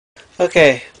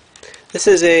Okay, this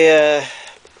is a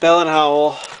Bell &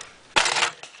 Howell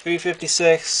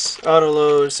 356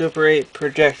 auto-load Super 8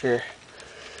 projector.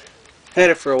 Had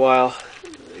it for a while.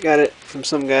 I got it from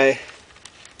some guy.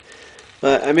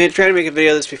 But I tried to make a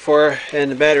video of this before and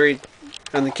the battery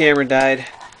on the camera died.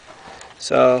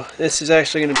 So this is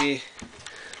actually going to be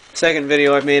the second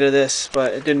video I've made of this,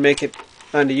 but it didn't make it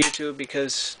onto YouTube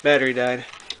because battery died.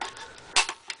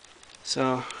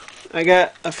 So I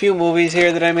got a few movies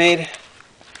here that I made.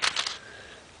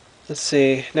 Let's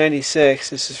see, 96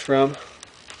 this is from.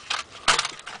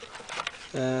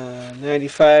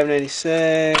 95,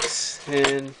 96,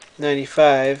 and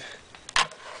 95.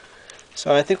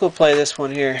 So I think we'll play this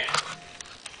one here.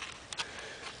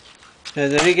 I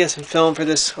did get some film for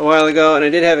this a while ago, and I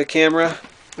did have a camera.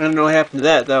 I don't know what happened to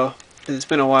that though, because it's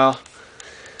been a while.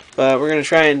 But we're going to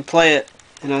try and play it,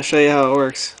 and I'll show you how it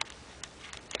works.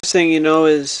 First thing you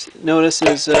notice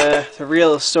is the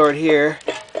reel is stored here.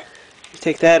 You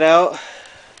take that out,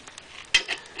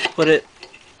 put it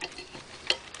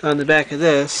on the back of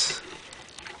this.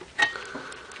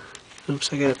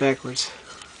 Oops, I got it backwards.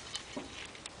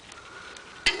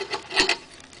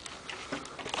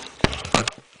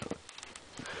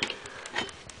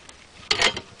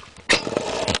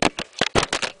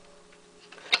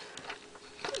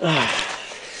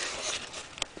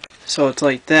 So it's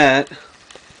like that.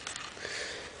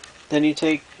 Then you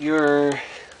take your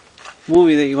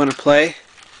movie that you want to play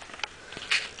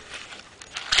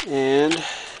and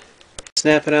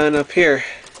snap it on up here.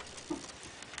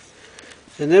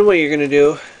 And then what you're going to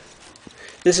do,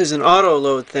 this is an auto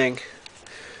load thing.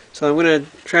 So I'm going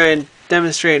to try and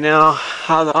demonstrate now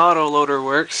how the auto loader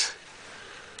works.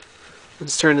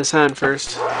 Let's turn this on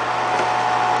first.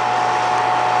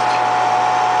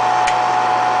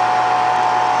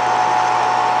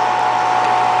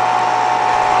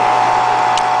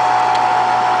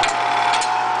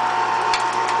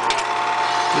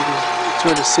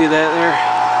 Sort of see that there.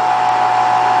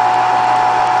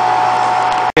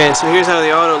 Okay, so here's how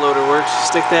the auto loader works.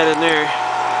 Stick that in there,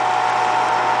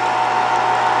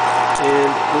 and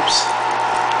oops.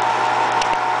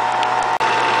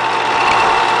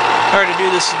 Hard to do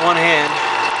this with one hand.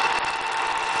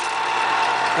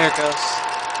 There it goes.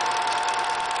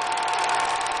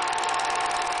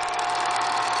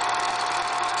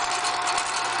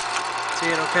 See,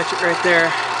 it'll catch it right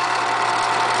there.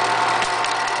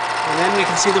 And then we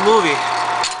can see the movie.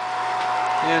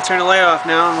 I'm going to turn the light off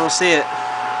now and we'll see it.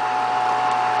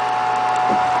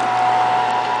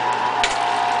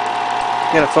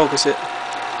 Gotta focus it.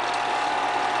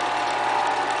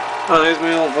 Oh, there's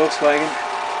my old Volkswagen.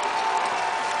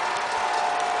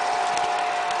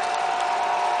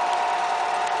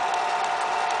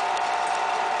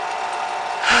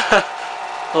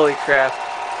 Holy crap.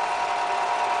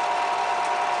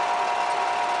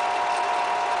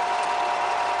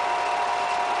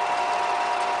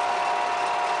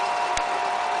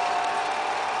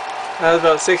 I was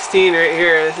about 16 right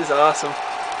here. This is awesome.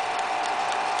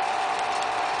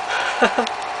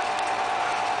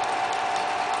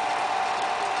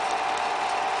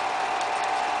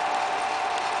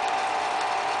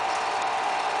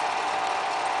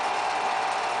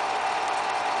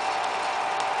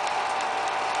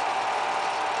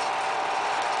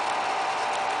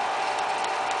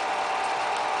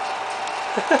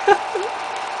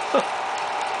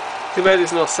 Too bad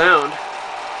there's no sound.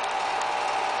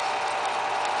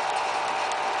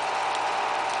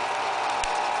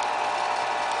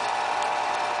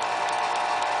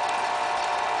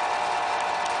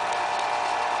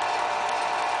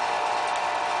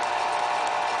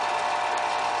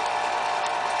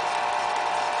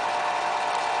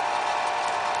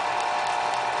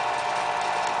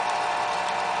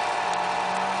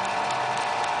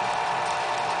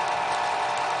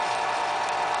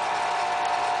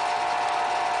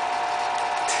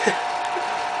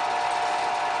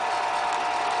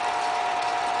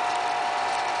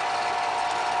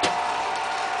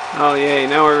 Oh yay,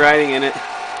 now we're riding in it.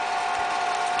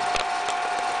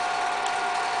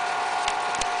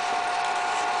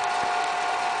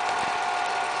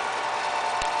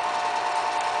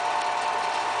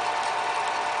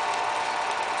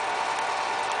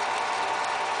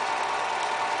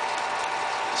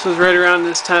 This was right around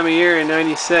this time of year in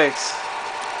 '96.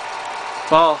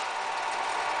 Fall.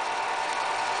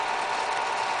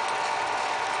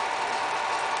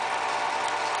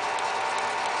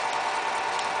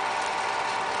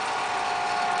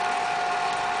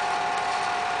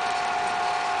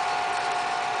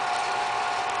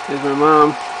 There's my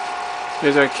mom.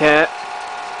 There's our cat.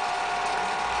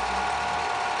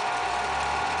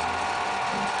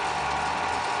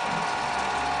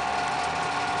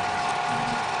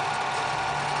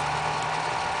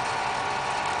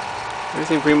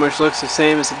 Everything pretty much looks the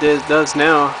same as it does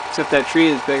now, except that tree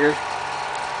is bigger.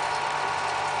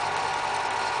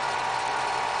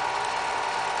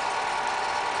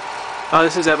 Oh,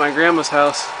 this is at my grandma's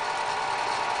house.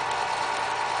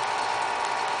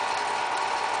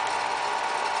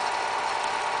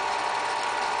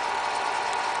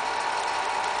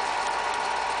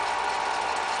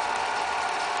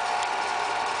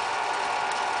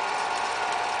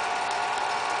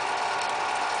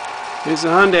 Here's the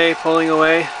Hyundai pulling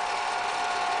away.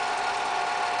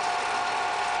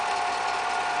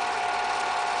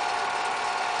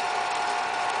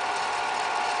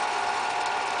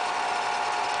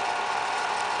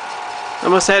 I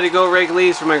must have had to go rake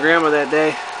leaves for my grandma that day.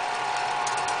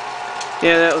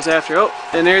 Yeah, that was after. Oh,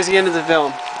 and there's the end of the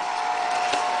film.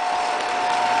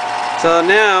 So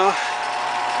now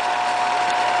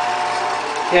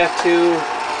you have to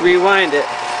rewind it.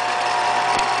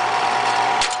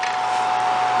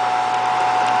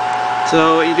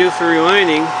 So what you do for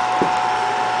rewinding,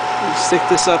 you stick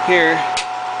this up here,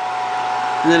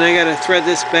 and then I gotta thread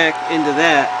this back into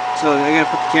that. So I gotta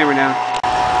put the camera down.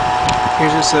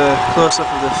 Here's just a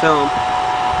close-up of the film.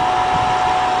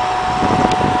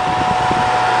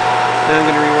 Now I'm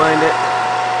gonna rewind it.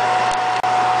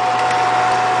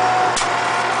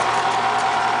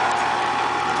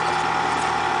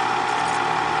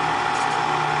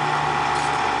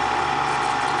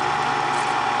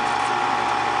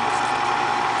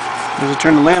 There's to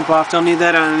turn the lamp off, don't need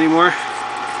that on anymore.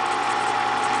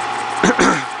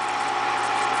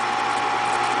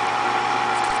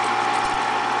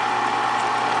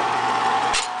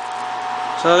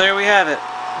 So there we have it.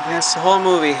 That's the whole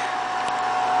movie.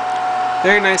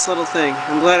 Very nice little thing.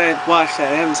 I'm glad I watched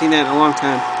that. I haven't seen that in a long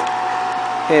time.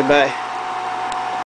 Okay, bye.